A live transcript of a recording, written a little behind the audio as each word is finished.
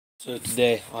So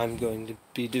today I'm going to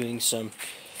be doing some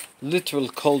literal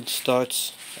cold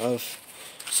starts of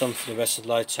some fluorescent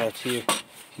lights out here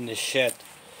in the shed.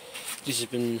 These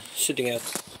have been sitting out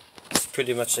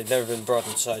pretty much, they've never been brought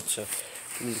inside, so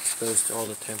been exposed to all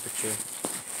the temperature.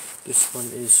 This one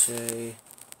is a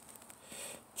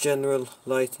General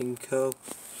Lighting Co.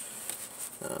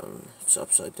 It's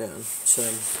upside down. It's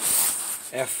an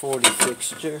F40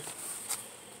 fixture.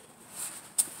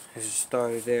 There's a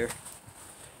starter there.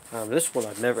 This one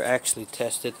I've never actually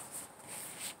tested,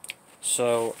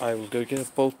 so I will go get a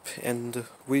bulb and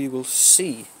we will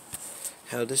see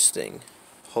how this thing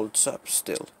holds up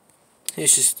still.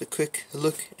 Here's just a quick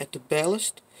look at the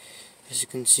ballast. As you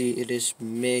can see, it is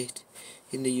made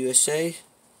in the USA.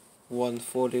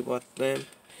 140 watt lamp.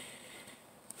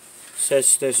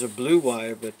 Says there's a blue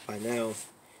wire, but by now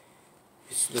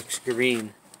it looks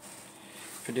green.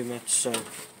 Pretty much so.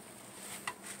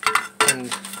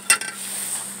 And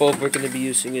bulb we're going to be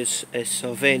using is a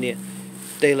Sylvania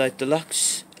Daylight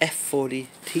Deluxe F40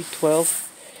 T12.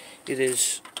 It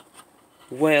is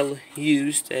well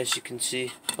used, as you can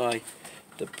see by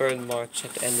the burn marks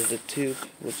at the end of the tube.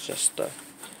 We'll just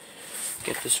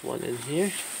get this one in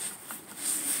here.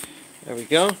 There we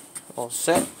go, all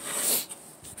set.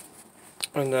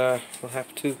 And we'll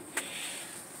have to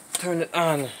turn it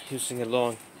on using a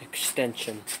long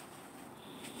extension.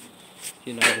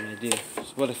 You know what I do.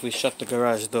 So what if we shut the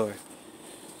garage door?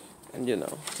 And you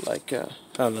know, like, oh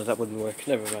no, that wouldn't work.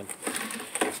 Never mind.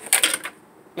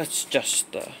 Let's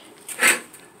just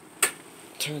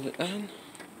turn it on.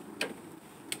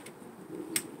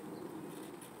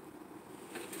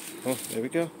 Oh, there we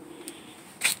go.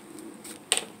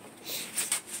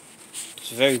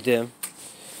 It's very dim.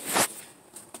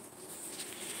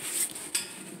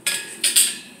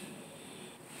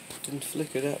 Didn't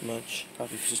flicker that much,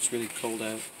 probably because it's really cold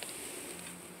out.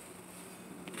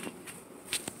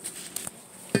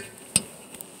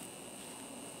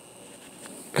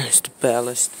 There's the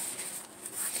ballast.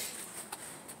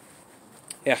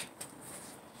 Yeah,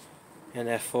 an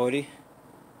F40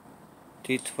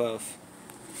 T12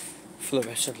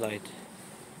 fluorescent light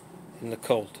in the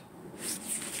cold.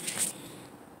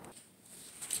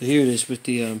 So here it is with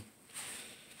the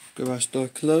garage door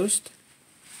closed.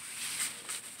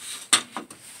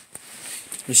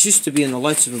 This used to be in the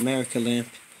Lights of America lamp.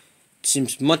 It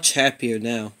seems much happier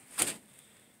now.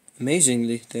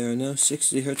 Amazingly, there are no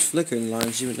 60 Hz flickering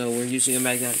lines, even though we're using a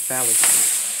magnetic ballast.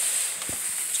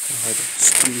 It's kind of hard to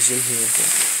squeeze in here.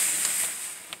 But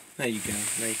there you go.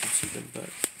 Now you can see them, but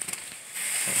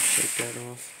I'll shake that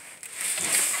off.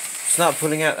 It's not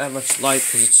putting out that much light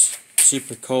because it's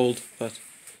super cold, but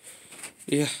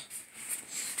yeah.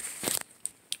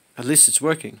 At least it's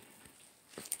working.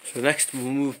 So next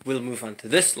we'll move on to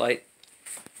this light.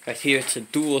 Right here it's a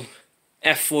dual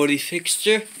F40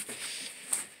 fixture.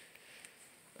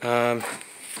 Don't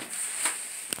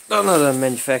know the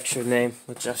manufacturer name.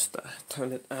 We'll just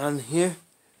turn it on here.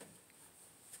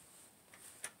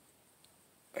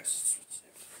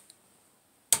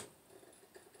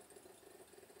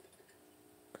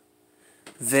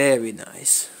 Very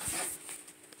nice.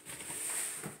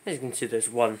 As you can see, there's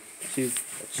one tube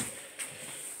that's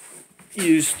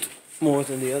used more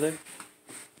than the other.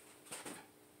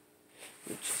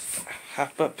 We'll just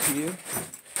hop up here.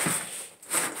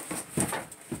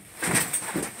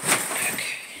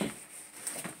 Okay.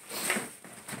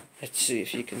 Let's see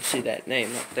if you can see that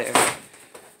name up there.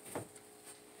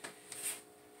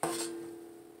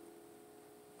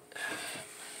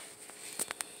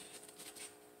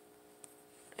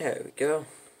 There we go.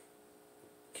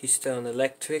 Keystone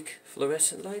Electric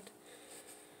fluorescent light.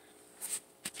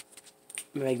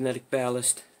 Magnetic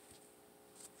ballast.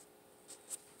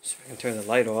 So I can turn the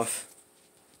light off.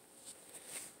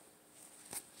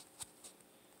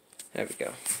 There we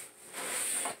go.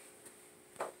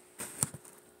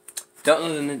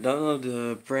 Don't know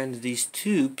the brand of these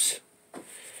tubes.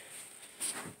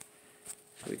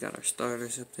 We got our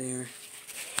starters up there.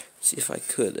 Let's see if I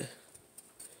could.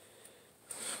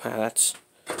 Wow, that's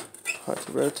hard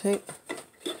to rotate.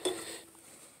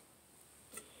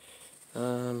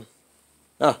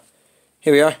 Oh,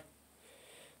 here we are.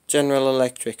 General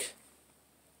Electric.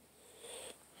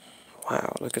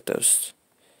 Wow, look at those.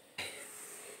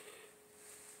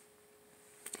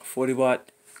 40 watt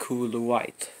cooler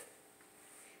white.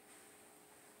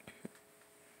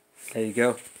 There you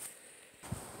go.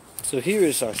 So here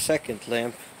is our second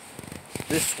lamp.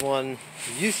 This one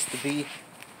used to be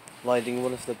lighting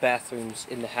one of the bathrooms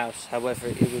in the house. However,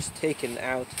 it was taken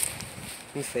out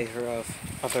in favor of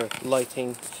other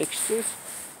lighting fixtures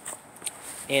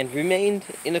and remained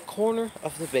in a corner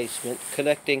of the basement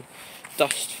collecting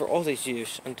dust for all these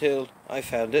years until I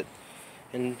found it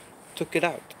and took it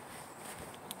out.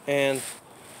 And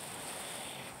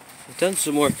I've done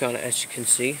some work on it, as you can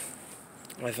see.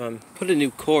 I've put a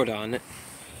new cord on it,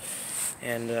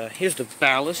 and here's the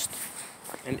ballast.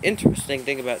 An interesting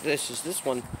thing about this is this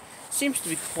one seems to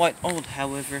be quite old.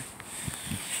 However,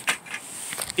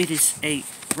 it is a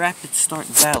rapid start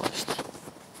ballast.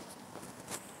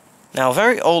 Now,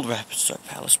 very old rapid start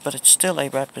ballast, but it's still a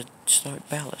rapid start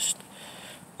ballast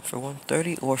for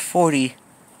 130 or 40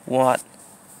 watt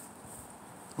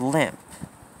lamp.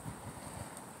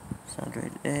 Sound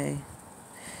rated A.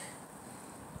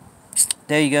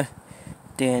 There you go.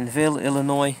 Danville,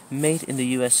 Illinois, made in the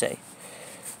USA.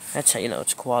 That's how you know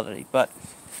it's quality, but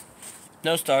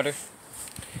no starter.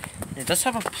 It does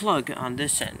have a plug on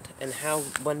this end, and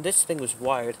when this thing was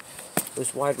wired, it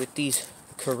was wired with these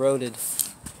corroded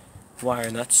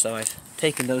wire nuts, so I've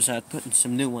taken those out, putting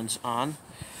some new ones on.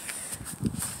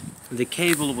 The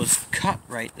cable was cut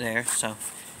right there, so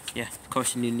yeah, of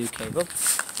course you need a new cable.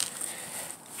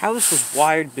 How this was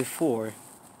wired before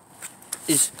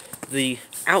is the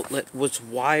outlet was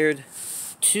wired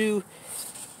to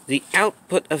the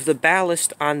output of the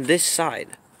ballast on this side.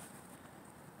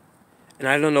 And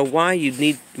I don't know why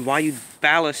you'd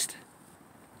ballast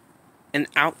an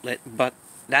outlet, but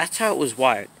that's how it was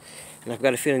wired. And I've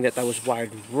got a feeling that was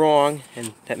wired wrong,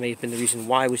 and that may have been the reason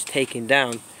why it was taken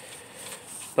down.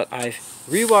 But I've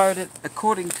rewired it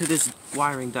according to this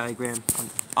wiring diagram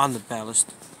on the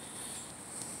ballast.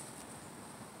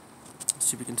 Let's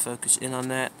see if we can focus in on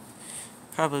that.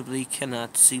 Probably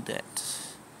cannot see that.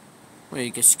 Well, I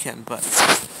guess you can, but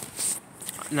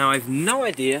now I have no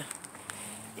idea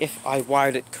if I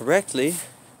wired it correctly,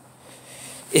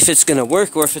 if it's going to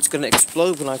work, or if it's going to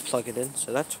explode when I plug it in.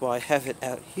 So that's why I have it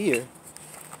out here.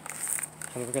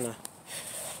 And we're going to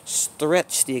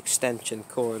stretch the extension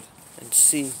cord and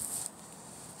see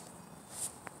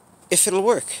if it'll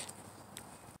work.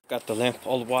 Got the lamp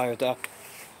all wired up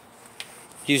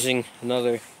using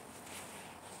another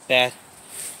bad,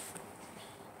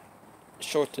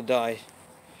 short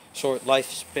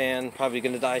lifespan, probably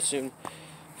going to die soon,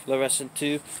 fluorescent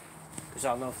tube, because I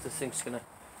don't know if this thing's going to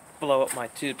blow up my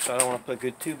tube, so I don't want to put a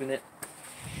good tube in it.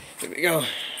 Here we go.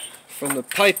 From the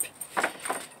pipe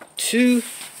to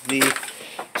the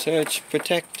surge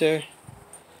protector.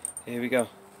 Here we go.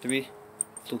 3,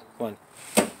 2, 1.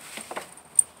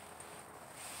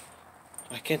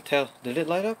 I can't tell. Did it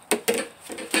light up?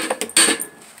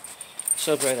 It's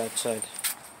so bright outside.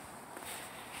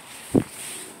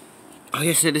 Oh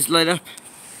yes, it is light up.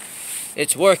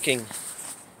 It's working.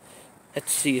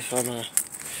 Let's see if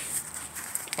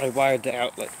I wired the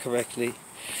outlet correctly.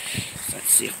 Let's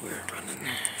see if we're running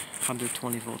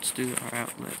 120 volts through our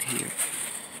outlet here.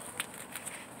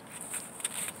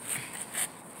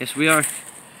 Yes, we are.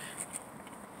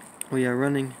 We are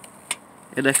running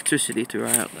electricity through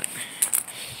our outlet.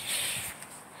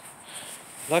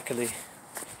 Luckily,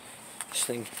 this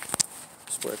thing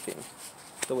is working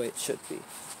the way it should be.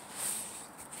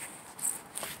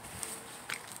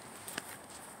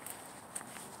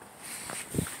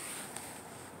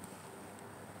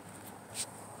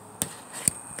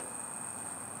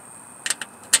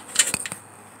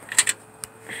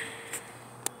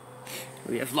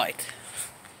 We have light.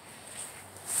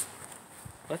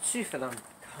 Let's see if it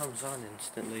comes on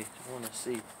instantly. I want to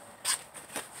see.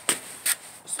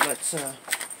 So let's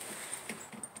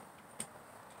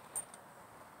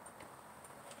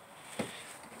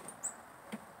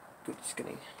good, it's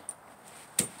getting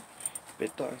a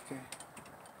bit darker.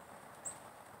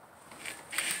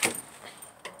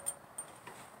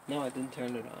 No, I didn't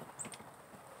turn it on.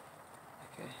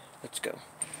 Okay, let's go.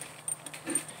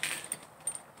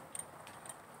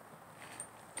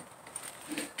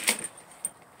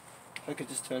 I could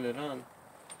just turn it on.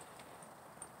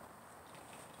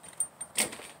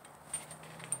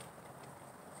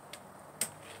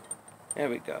 There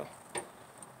we go.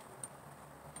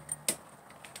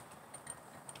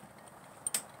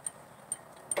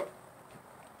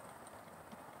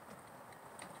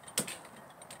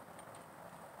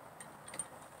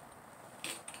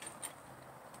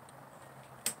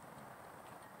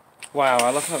 Wow, I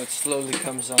love how it slowly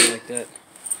comes on like that.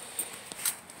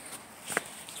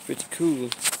 Pretty cool.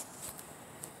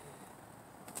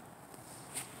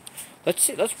 Let's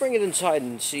see. Let's bring it inside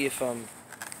and see if oh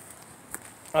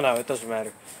no, it doesn't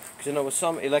matter, because you know with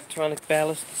some electronic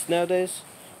ballasts nowadays,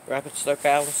 rapid start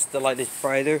ballast, the light is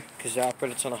brighter because the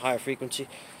operates on a higher frequency.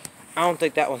 I don't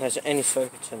think that one has any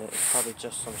circuits in it. It's probably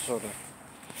just some sort of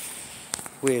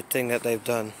weird thing that they've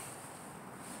done.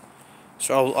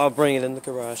 So I'll bring it in the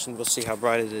garage and we'll see how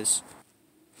bright it is.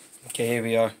 Okay, here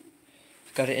we are.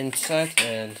 got it inside,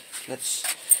 and let's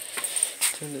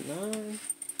turn it on.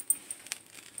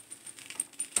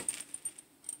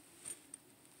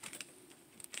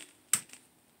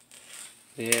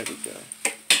 There we go.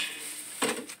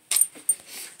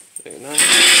 Very nice.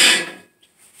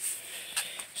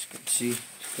 As you can see,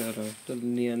 it's got a little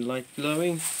neon light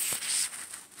glowing.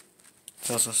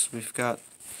 Tells us we've got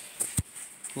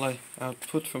light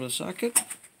output from the socket.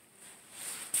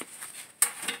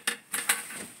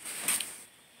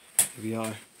 Here we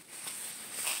are.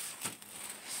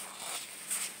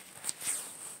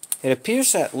 It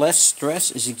appears that less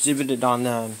stress is exhibited on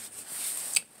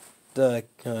the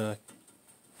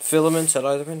filaments at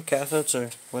either end, cathodes or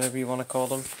whatever you want to call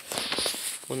them,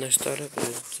 when they start up.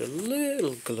 It's a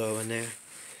little glow in there,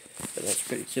 but that's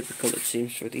pretty typical, it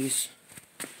seems, for these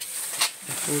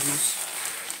F40s.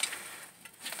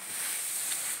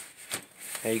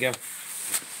 There you go.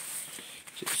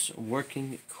 It's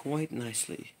working quite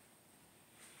nicely.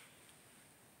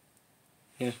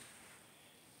 Yeah.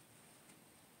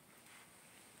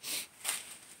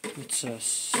 It's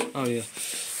oh yeah.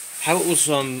 How it was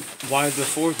wired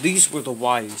before, these were the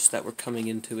wires that were coming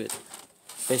into it.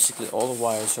 Basically all the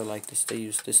wires are like this. They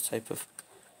use this type of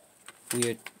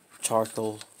weird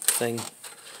charcoal thing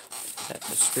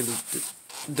that's really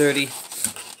dirty.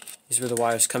 These were the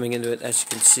wires coming into it, as you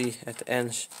can see at the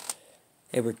ends.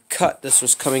 They were cut. This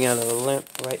was coming out of the lamp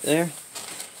right there.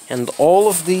 And all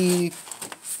of the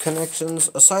connections,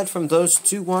 aside from those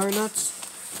two wire nuts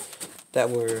that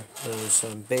were those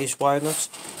base wire nuts,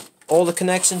 all the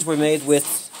connections were made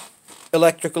with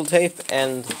electrical tape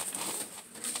and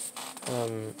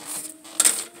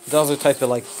the other type of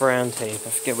like brand tape. I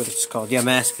forget what it's called. Yeah,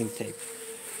 masking tape.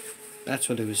 That's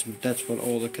what it was. That's what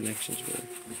all the connections were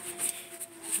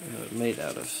made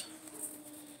out of.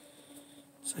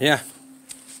 So yeah.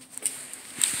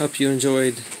 Hope you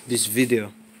enjoyed this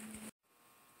video.